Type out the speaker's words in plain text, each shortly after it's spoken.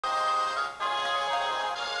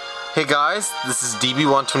Hey guys, this is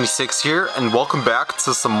DB126 here, and welcome back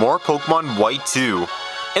to some more Pokemon White 2.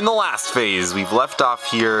 In the last phase, we've left off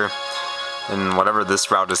here in whatever this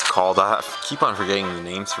route is called. I keep on forgetting the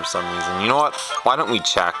names for some reason. You know what? Why don't we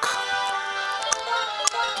check?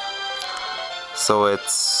 So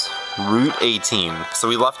it's Route 18. So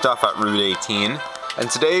we left off at Route 18, and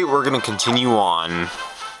today we're going to continue on.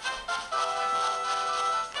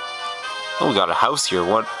 Oh, we got a house here.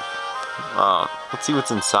 What? Let's see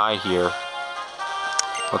what's inside here.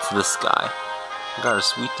 What's this guy? I got a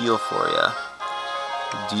sweet deal for you.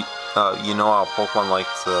 You know how Pokemon like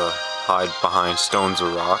to hide behind stones or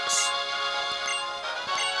rocks?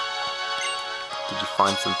 Did you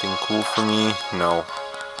find something cool for me? No.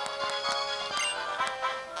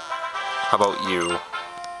 How about you?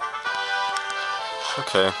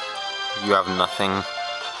 Okay. You have nothing.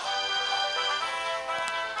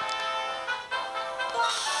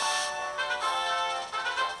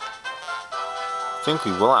 I think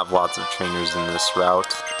we will have lots of trainers in this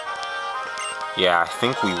route. Yeah, I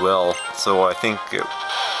think we will. So I think,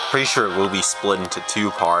 pretty sure it will be split into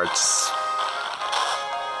two parts.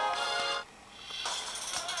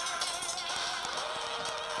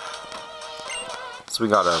 So we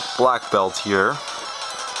got a black belt here.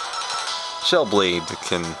 Shellblade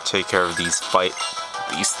can take care of these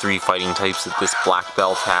three fighting types that this black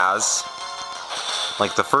belt has.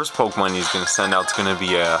 Like the first Pokemon he's going to send out is going to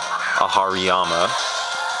be a Hariyama.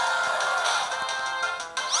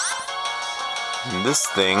 And this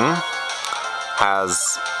thing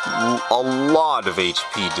has a lot of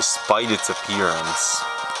HP despite its appearance.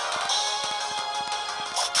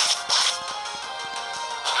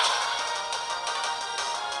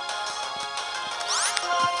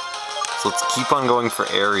 So let's keep on going for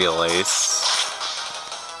Aerial Ace.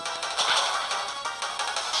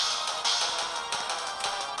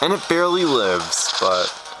 And it barely lives,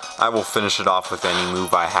 but I will finish it off with any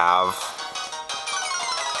move I have.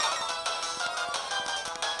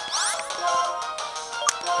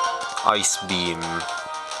 Ice Beam.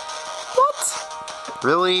 What?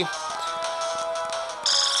 Really?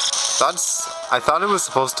 I thought it was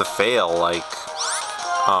supposed to fail, like,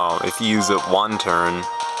 if you use it one turn.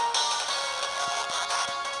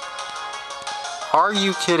 Are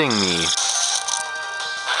you kidding me?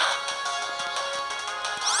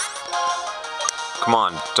 Come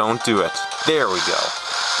on, don't do it. There we go.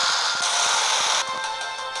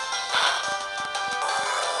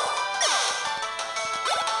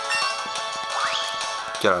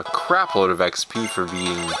 Get a crap load of XP for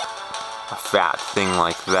being a fat thing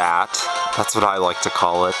like that. That's what I like to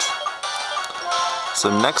call it.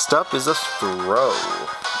 So next up is a throw.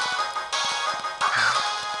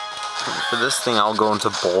 For this thing I'll go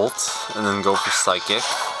into Bolt and then go for Psychic.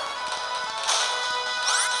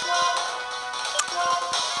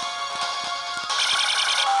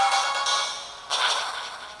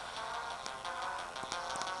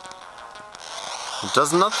 It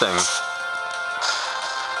does nothing.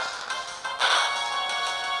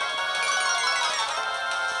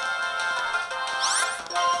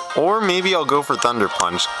 Or maybe I'll go for Thunder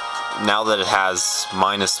Punch now that it has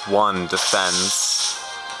 -1 defense.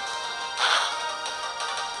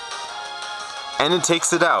 And it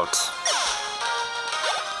takes it out.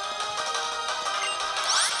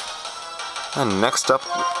 And next up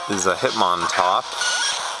is a Hitmontop,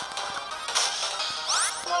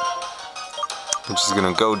 which is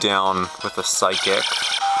gonna go down with a Psychic.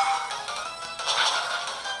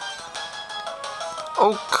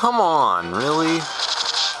 Oh, come on, really?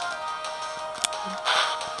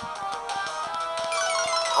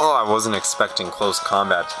 Oh, I wasn't expecting close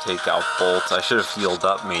combat to take out Bolt. I should have healed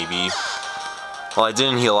up, maybe. Well, I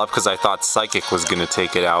didn't heal up because I thought Psychic was gonna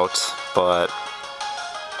take it out, but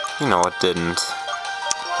you know, it didn't.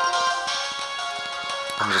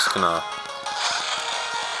 I'm just gonna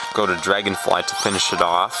go to Dragonfly to finish it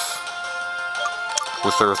off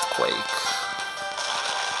with Earthquake.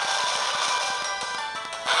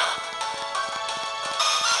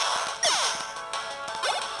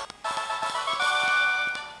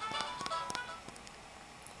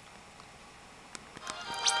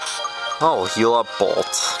 Oh, heal up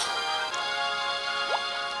Bolt.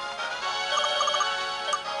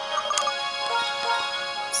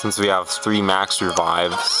 Since we have 3 max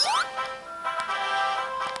revives.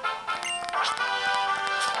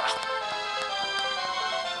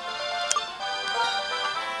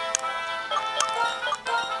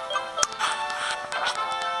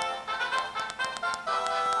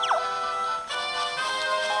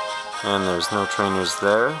 And there's no trainers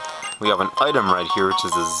there. We have an item right here, which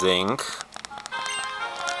is a zinc.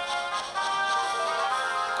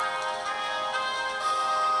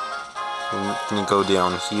 I'm gonna go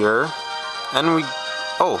down here. And we...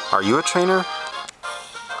 Oh, are you a trainer?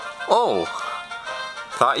 Oh!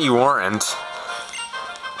 Thought you weren't.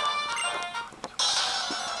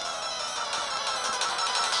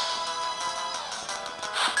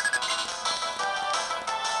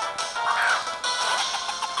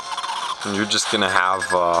 And you're just gonna have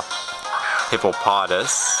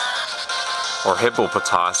Hippopotas, or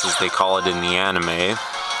Hippopotas as they call it in the anime.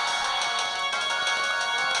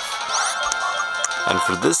 And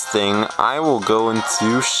for this thing, I will go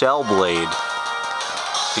into Shellblade,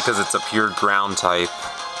 because it's a pure ground type.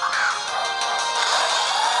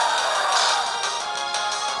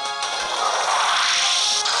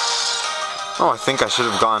 Oh, I think I should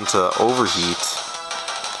have gone to Overheat,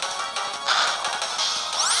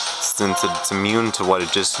 since it's immune to what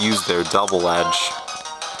it just used there, Double Edge.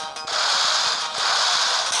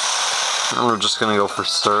 And we're just gonna go for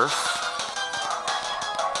Surf.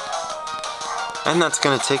 And that's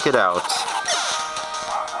gonna take it out.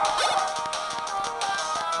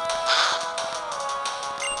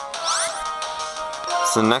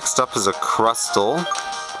 So next up is a Crustle.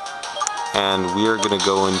 And we are gonna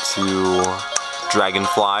go into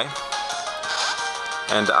Dragonfly.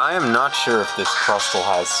 And I am not sure if this Crustle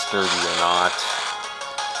has Sturdy or not.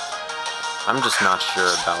 I'm just not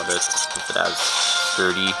sure about it, if it has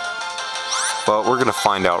Sturdy. But we're gonna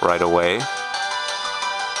find out right away.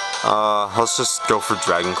 Let's just go for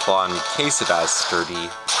Dragonclaw in case it has Sturdy.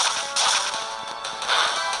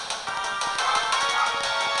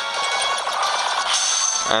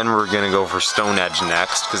 And we're gonna go for Stone Edge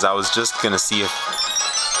next, because I was just gonna see if...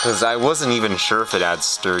 Because I wasn't even sure if it had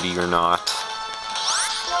Sturdy or not.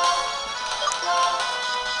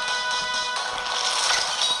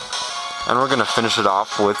 And we're gonna finish it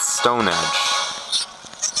off with Stone Edge.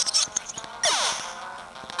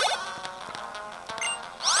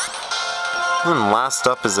 And last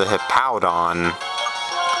up is a Hippowdon.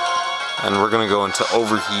 And we're gonna go into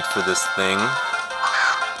Overheat for this thing.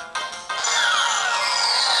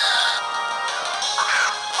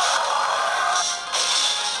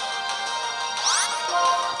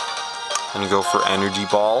 And go for Energy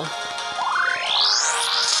Ball.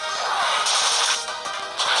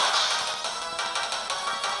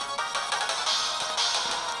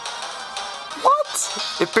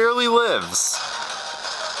 What? It barely lives.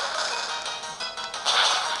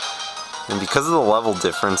 And because of the level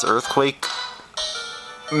difference, Earthquake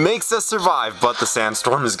makes us survive, but the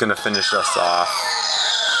Sandstorm is gonna finish us off.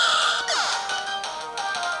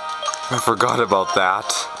 I forgot about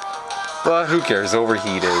that. But who cares?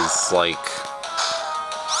 Overheat is like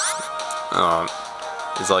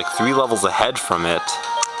 3 levels ahead from it.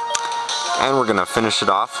 And we're gonna finish it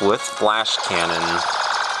off with Flash Cannon.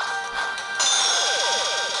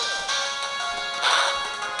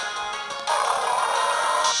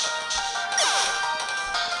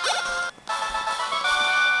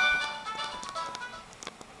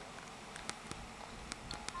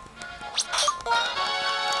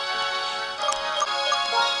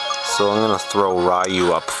 So I'm gonna throw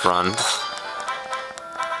Ryu up front.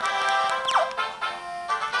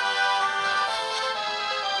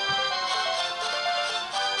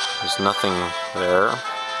 There's nothing there.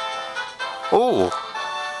 Oh!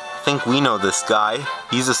 I think we know this guy.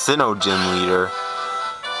 He's a Sinnoh gym leader.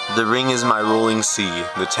 The ring is my rolling sea.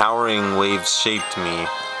 The towering waves shaped me.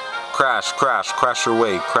 Crash, crash, crash or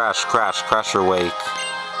wake. Crash, crash, crash or wake.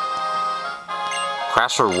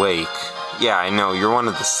 Crash or wake. Yeah, I know, you're one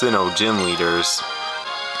of the Sinnoh gym leaders.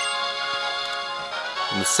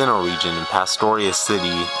 In the Sinnoh region in Pastoria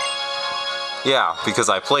City. Yeah, because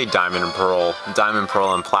I played Diamond and Pearl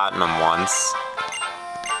and Platinum once.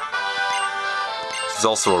 He's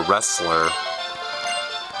also a wrestler.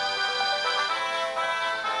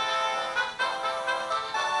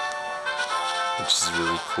 Which is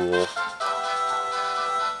really cool.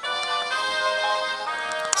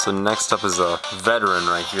 So next up is a veteran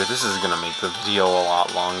right here. This is gonna make the video a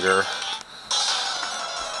lot longer.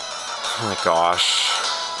 Oh my gosh.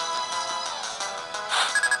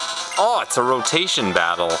 Oh, it's a rotation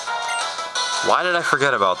battle. Why did I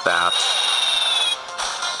forget about that?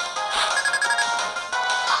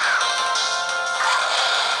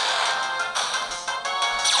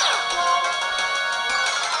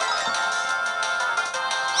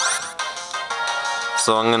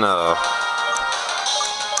 So I'm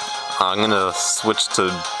gonna switch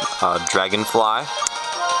to Dragonfly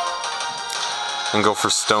and go for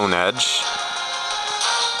Stone Edge.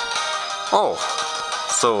 Oh,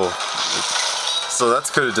 so that's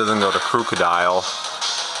good it doesn't go to Crocodile.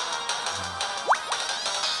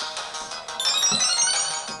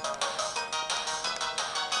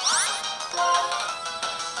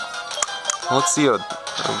 let's see what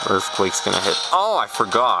Earthquake's gonna hit. Oh, I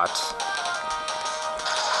forgot.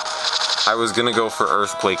 I was gonna go for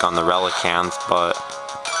Earthquake on the Relicanth, but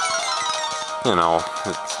you know,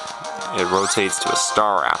 it rotates to a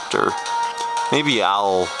Staraptor. Maybe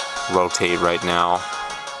I'll rotate right now.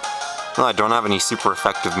 No, I don't have any super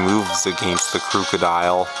effective moves against the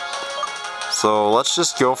Krookodile. So let's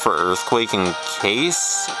just go for Earthquake in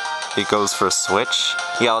case it goes for a switch.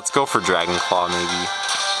 Yeah, let's go for Dragon Claw maybe.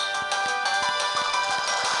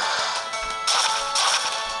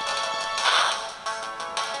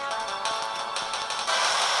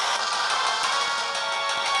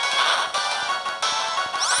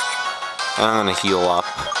 And I'm gonna heal up.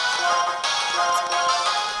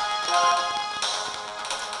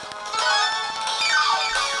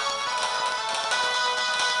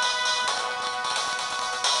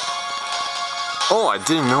 Oh, I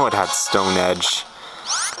didn't know it had Stone Edge.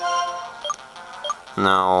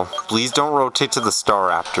 No, please don't rotate to the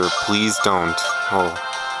Staraptor. Please don't. Oh.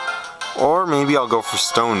 Or maybe I'll go for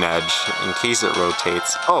Stone Edge in case it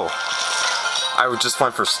rotates. Oh, I just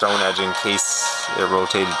went for Stone Edge in case it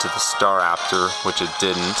rotated to the Staraptor, which it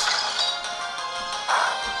didn't.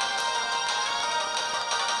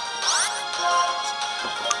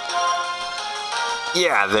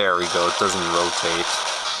 Yeah, there we go. It doesn't rotate.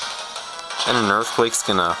 And an Earthquake's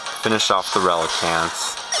gonna finish off the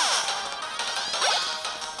Relicanth.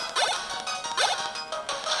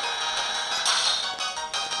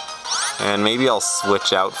 And maybe I'll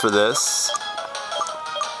switch out for this.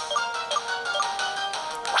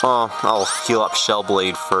 Oh, I'll heal up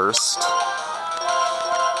Shellblade first.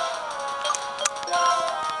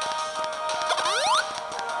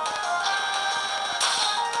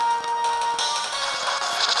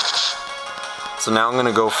 So now I'm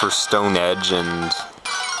gonna go for Stone Edge and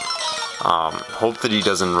hope that he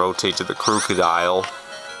doesn't rotate to the Krookodile.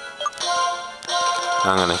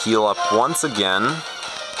 I'm gonna heal up once again.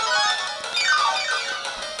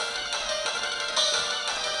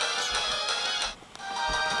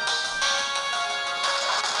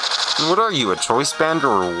 What are you, a Choice Band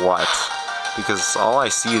or what? Because all I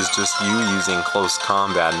see is just you using close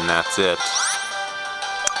combat and that's it.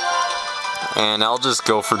 And I'll just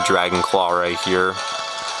go for Dragon Claw right here,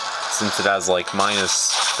 since it has like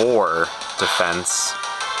 -4 defense.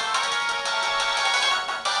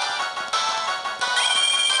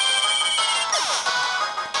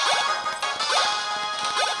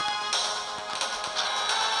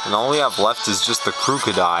 And all we have left is just the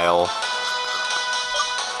Krookodile.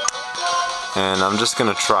 And I'm just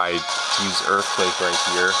gonna try to use Earthquake right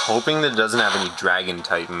here, hoping that it doesn't have any Dragon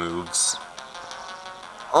type moves.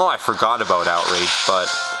 Oh, I forgot about Outrage, but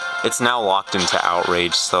it's now locked into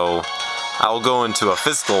Outrage, so I'll go into a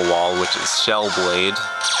Physical Wall, which is Shellblade.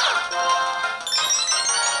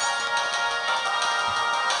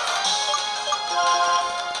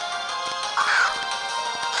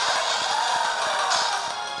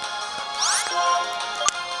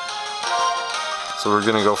 So we're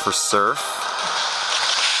gonna go for Surf.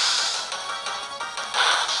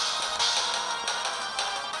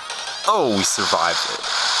 Oh, we survived it.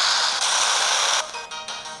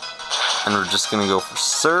 And we're just gonna go for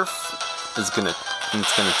Surf. It's gonna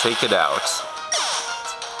take it out.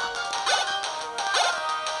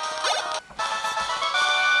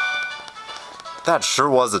 That sure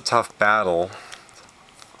was a tough battle.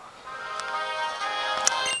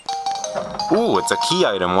 Ooh, it's a key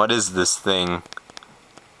item. What is this thing?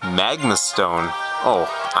 Magma Stone. Oh,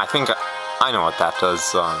 I think I know what that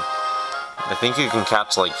does. I think you can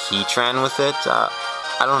catch like Heatran with it.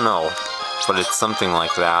 I don't know, but it's something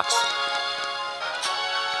like that.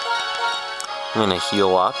 I'm gonna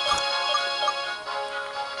heal up.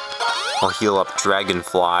 I'll heal up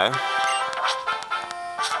Dragonfly.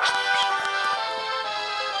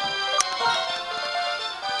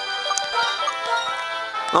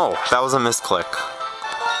 Oh, that was a misclick.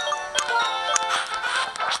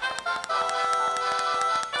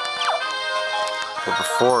 But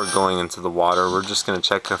before going into the water, we're just going to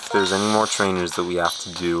check if there's any more trainers that we have to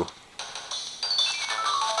do.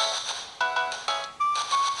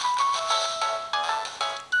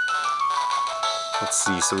 Let's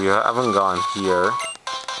see, so we haven't gone here.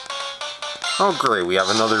 Oh great, we have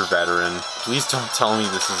another veteran. Please don't tell me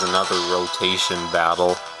this is another rotation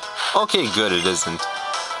battle. Okay, good, it isn't.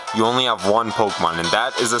 You only have one Pokemon, and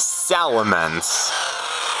that is a Salamence.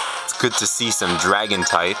 It's good to see some dragon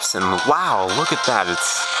types, and wow, look at that,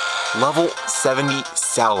 it's level 70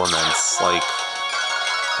 Salamence. Like,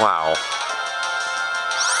 wow.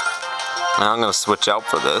 Now I'm gonna switch out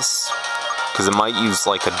for this, because it might use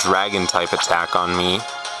like a dragon type attack on me.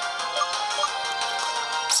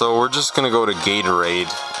 so we're just gonna go to Gatorade,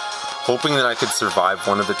 hoping that I could survive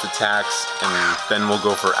one of its attacks, and then we'll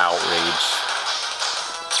go for Outrage.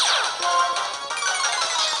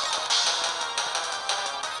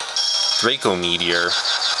 Draco Meteor.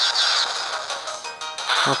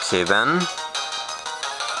 Okay then.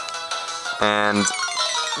 And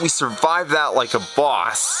we survived that like a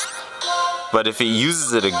boss. But if it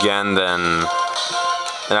uses it again, then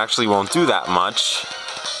it actually won't do that much.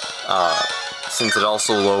 Since it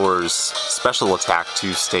also lowers special attack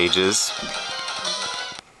 2 stages.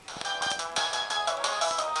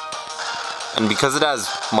 And because it has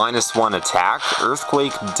 -1 attack,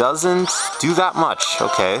 Earthquake doesn't do that much.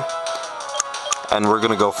 Okay. And we're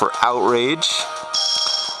gonna go for Outrage.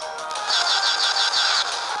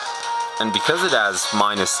 And because it has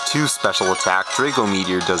 -2 special attack, Draco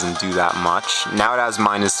Meteor doesn't do that much. Now it has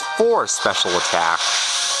 -4 special attack.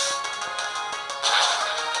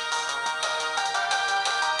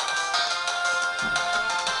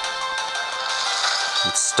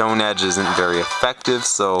 And Stone Edge isn't very effective,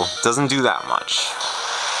 so it doesn't do that much.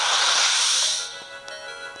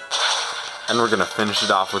 And we're gonna finish it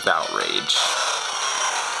off with Outrage.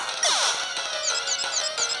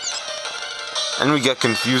 And we get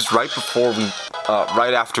confused right before we,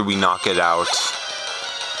 right after we knock it out.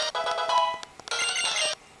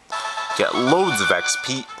 Get loads of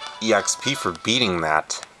EXP for beating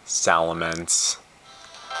that Salamence.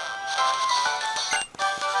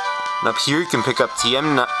 And up here you can pick up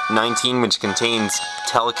TM19, which contains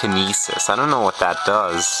Telekinesis. I don't know what that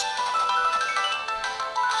does.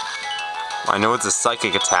 I know it's a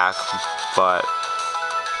psychic attack, but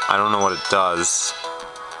I don't know what it does.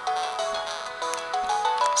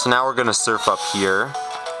 So now we're gonna surf up here.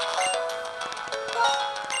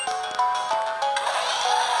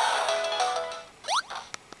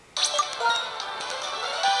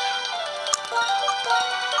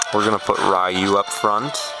 We're gonna put Ryu up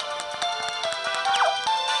front.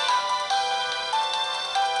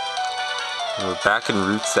 And we're back in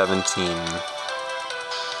Route 17.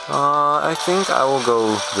 I think I will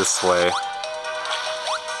go this way.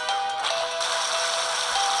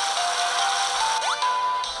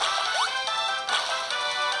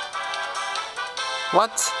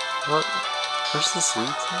 What? What? Where's this lead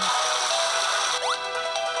to?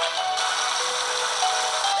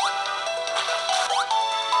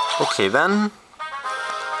 Okay then.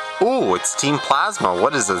 Oh, it's Team Plasma.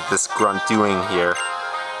 What is this grunt doing here?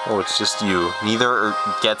 Oh, it's just you. Neither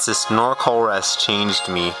Ghetsis nor Colress changed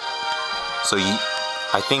me. So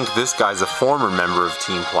I think this guy's a former member of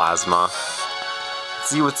Team Plasma. Let's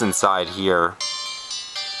see what's inside here.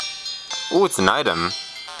 Oh, it's an item.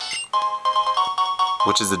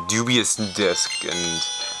 Which is a Dubious Disc, and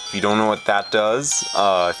if you don't know what that does,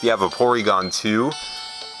 if you have a Porygon 2,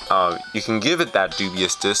 you can give it that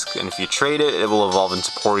Dubious Disc, and if you trade it, it will evolve into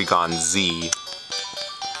Porygon Z.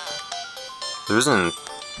 There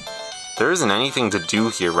isn't anything to do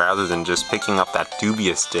here rather than just picking up that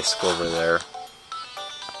Dubious Disc over there.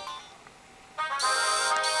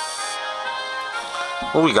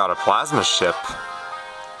 Oh, we got a Plasma Ship.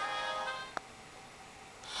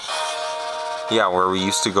 Yeah, where we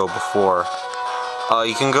used to go before.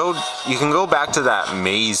 You can go back to that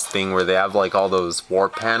maze thing where they have like all those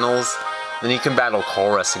warp panels. Then you can battle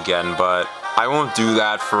Colress again, but I won't do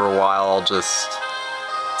that for a while. I'll just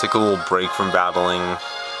take a little break from battling,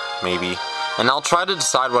 maybe. And I'll try to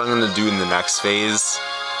decide what I'm gonna do in the next phase.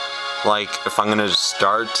 Like, if I'm gonna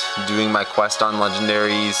start doing my quest on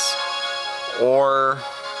legendaries, or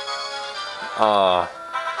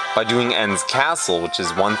by doing End's Castle, which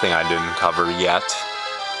is one thing I didn't cover yet.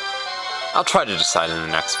 I'll try to decide in the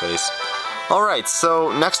next phase. Alright,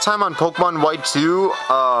 so next time on Pokemon White 2,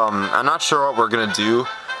 I'm not sure what we're gonna do.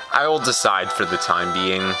 I will decide for the time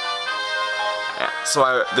being. Yeah,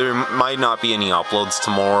 so there might not be any uploads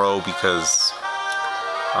tomorrow because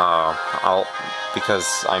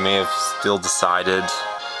I may have still decided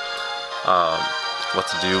what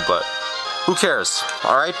to do, but who cares?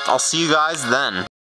 Alright, I'll see you guys then.